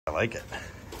I like it.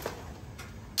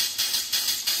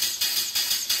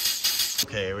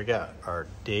 Okay, we got our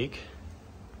Dake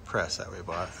press that we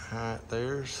bought.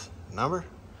 There's the number.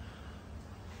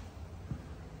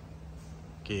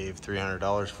 Gave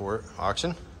 $300 for it,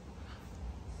 auction.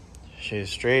 She's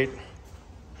straight.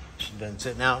 She's been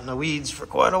sitting out in the weeds for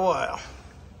quite a while.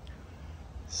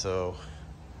 So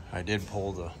I did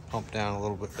pull the pump down a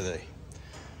little bit, or the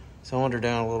cylinder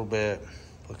down a little bit.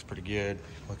 Looks pretty good.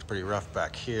 Looks pretty rough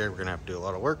back here. We're gonna have to do a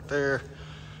lot of work there.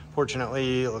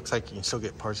 Fortunately, it looks like you can still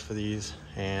get parts for these,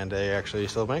 and they actually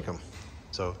still make them.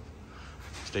 So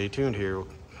stay tuned here,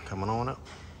 coming on up.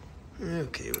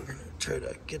 Okay, we're gonna try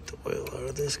to get the oil out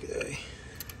of this guy.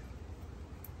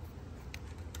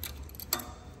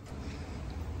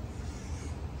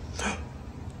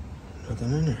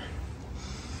 Nothing in there.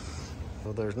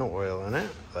 Well, there's no oil in it,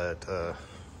 but I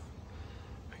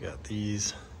got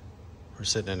these. We're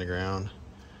sitting in the ground,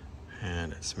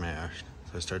 and it smashed.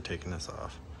 So I started taking this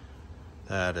off.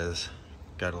 That is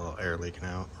got a little air leaking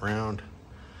out around.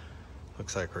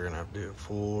 Looks like we're gonna have to do a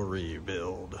full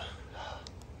rebuild.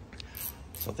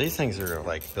 So these things are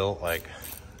like built like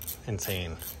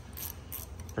insane.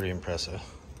 Pretty impressive.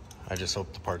 I just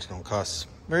hope the parts don't cost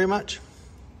very much.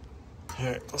 All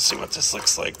right, let's see what this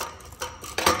looks like.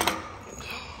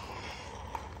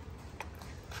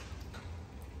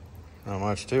 Not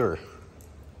much to her.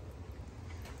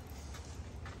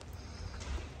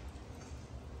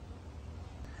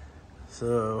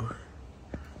 So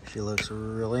she looks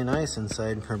really nice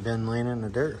inside for been laying in the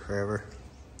dirt forever.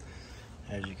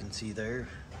 As you can see there.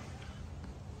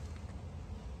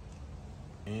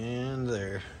 And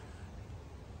there.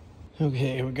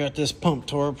 Okay, we got this pump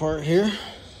tore apart here.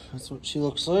 That's what she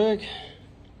looks like.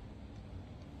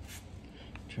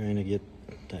 Trying to get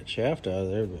that shaft out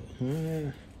of there,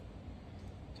 but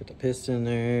got the piston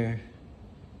there.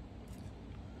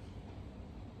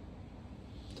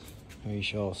 You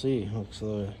shall see. Looks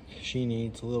like she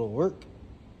needs a little work.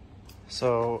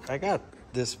 So I got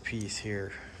this piece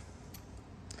here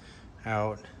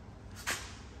out.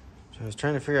 So I was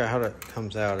trying to figure out how that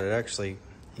comes out. It actually,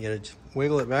 you gotta just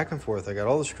wiggle it back and forth. I got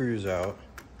all the screws out,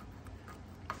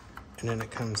 and then it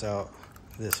comes out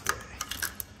this way.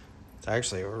 It's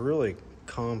actually a really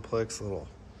complex little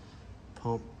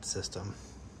pump system.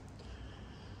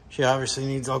 She obviously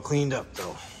needs all cleaned up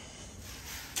though.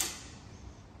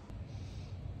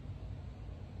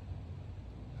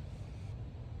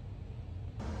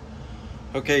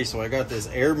 Okay, so I got this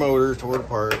air motor torn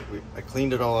apart. I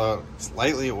cleaned it all out,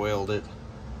 slightly oiled it.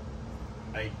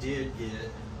 I did get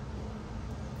it.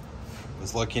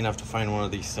 Was lucky enough to find one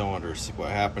of these cylinders. See,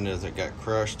 what happened is it got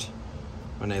crushed.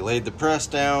 When they laid the press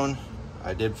down,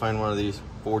 I did find one of these,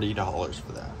 $40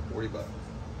 for that, 40 bucks.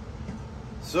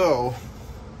 So,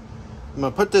 I'm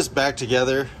gonna put this back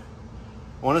together.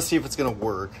 I wanna see if it's gonna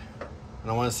work. And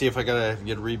I wanna see if I gotta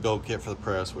get a rebuild kit for the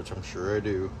press, which I'm sure I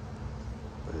do.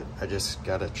 But I just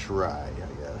gotta try,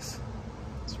 I guess.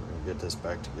 So we're gonna get this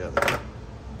back together.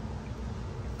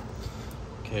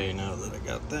 Okay, now that I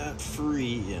got that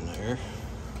free in there,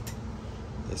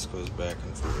 this goes back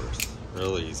and forth.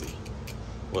 Real easy.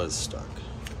 Was stuck.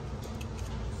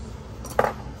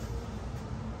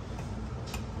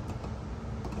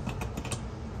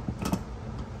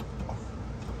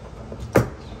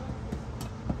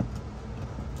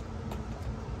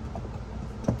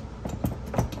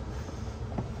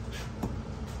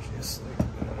 Just like that.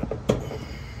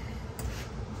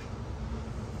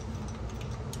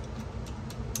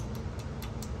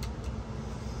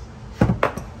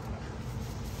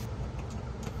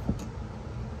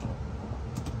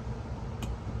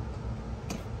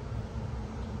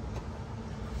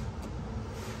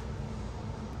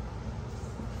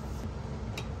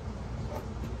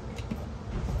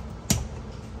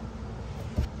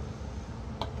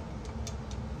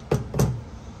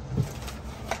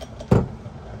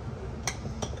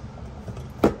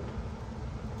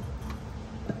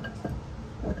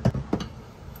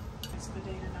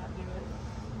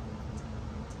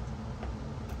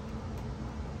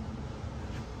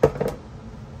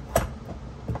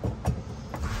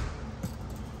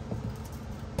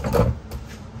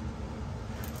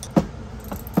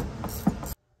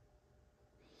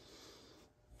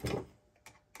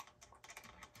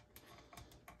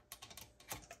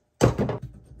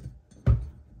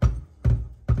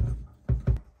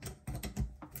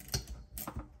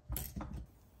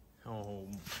 Oh,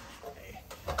 okay.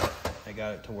 I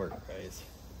got it to work, guys.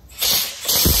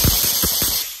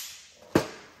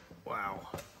 Wow.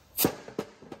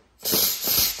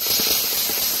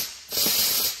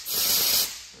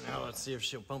 Now let's see if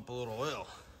she'll pump a little oil.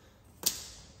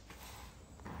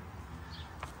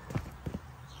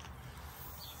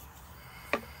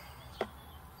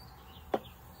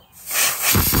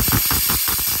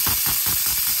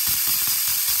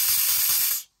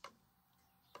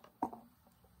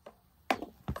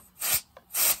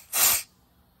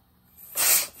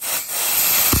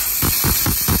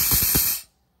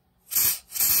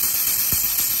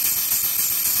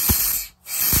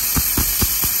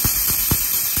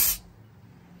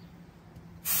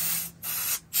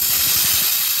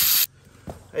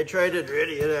 I tried it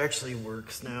already, it actually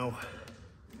works now.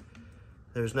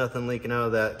 There's nothing leaking out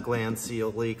of that gland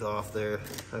seal leak off there.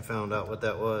 I found out what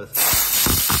that was.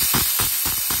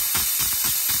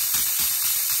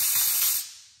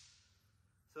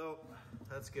 So,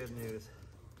 that's good news.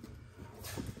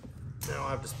 Now I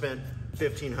have to spend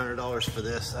 $1,500 for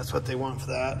this. That's what they want for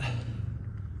that.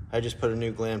 I just put a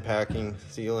new gland packing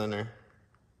seal in there.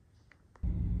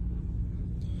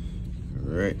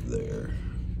 Right there.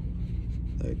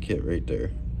 That kit right there.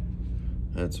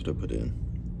 That's what I put in.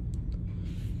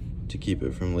 To keep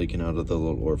it from leaking out of the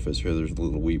little orifice here. There's a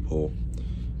little weep hole.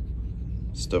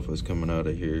 Stuff was coming out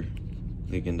of here,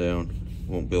 leaking down.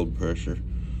 Won't build pressure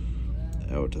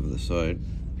out of the side.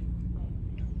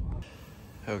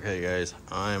 Okay guys,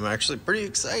 I'm actually pretty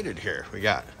excited here. We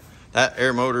got that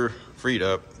air motor freed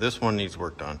up. This one needs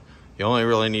worked on. You only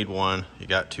really need one. You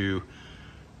got two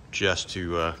just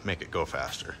to make it go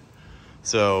faster.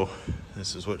 So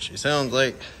this is what she sounds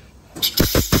like.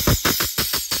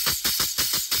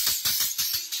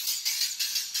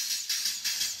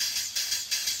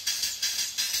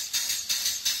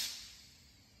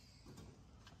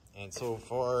 And so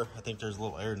far, I think there's a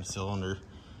little air in the cylinder.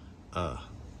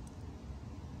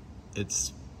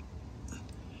 It's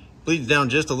bleeds down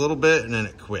just a little bit and then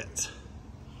it quits.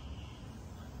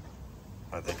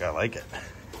 I think I like it.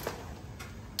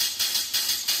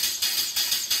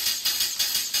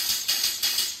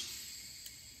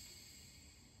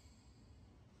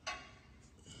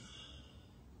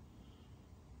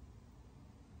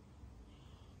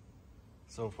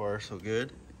 So far, so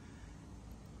good.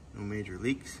 No major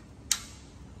leaks.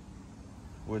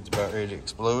 Wood's about ready to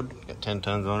explode. Got 10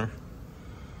 tons on her.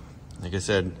 Like I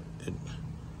said, it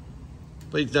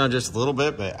bleeds down just a little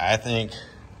bit, but I think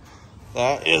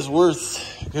that is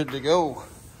worth good to go.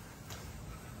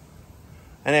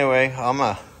 Anyway, I'm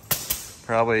gonna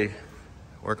probably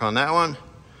work on that one.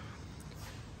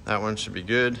 That one should be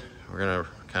good. We're gonna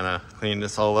kind of clean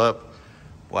this all up,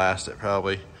 blast it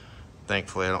probably.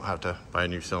 Thankfully, I don't have to buy a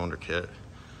new cylinder kit.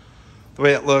 The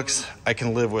way it looks, I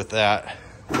can live with that.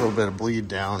 A little bit of bleed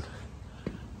down.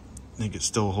 I think it's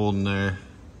still holding there.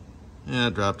 Yeah,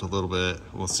 it dropped a little bit.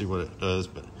 We'll see what it does,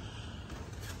 but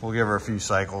we'll give her a few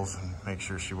cycles and make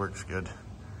sure she works good.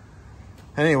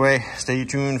 Anyway, stay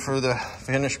tuned for the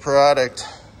finished product.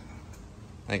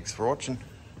 Thanks for watching.